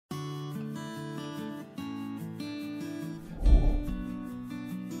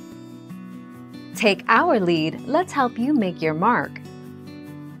Take our lead, let's help you make your mark.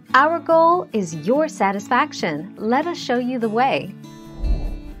 Our goal is your satisfaction. Let us show you the way.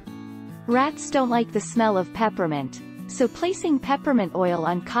 Rats don't like the smell of peppermint, so placing peppermint oil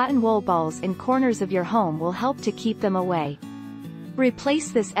on cotton wool balls in corners of your home will help to keep them away.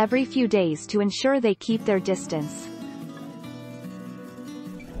 Replace this every few days to ensure they keep their distance.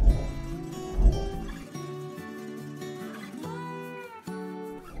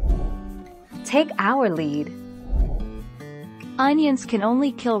 Take our lead. Onions can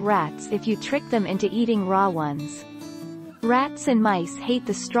only kill rats if you trick them into eating raw ones. Rats and mice hate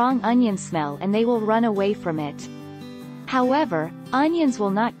the strong onion smell and they will run away from it. However, onions will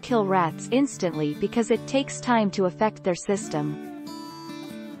not kill rats instantly because it takes time to affect their system.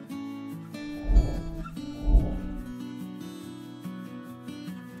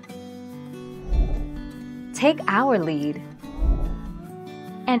 Take our lead.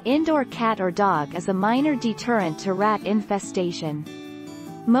 An indoor cat or dog is a minor deterrent to rat infestation.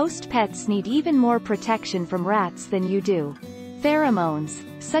 Most pets need even more protection from rats than you do. Pheromones,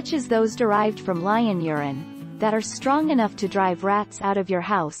 such as those derived from lion urine, that are strong enough to drive rats out of your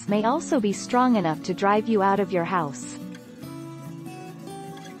house may also be strong enough to drive you out of your house.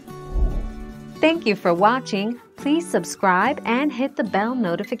 Thank you for watching. Please subscribe and hit the bell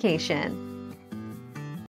notification.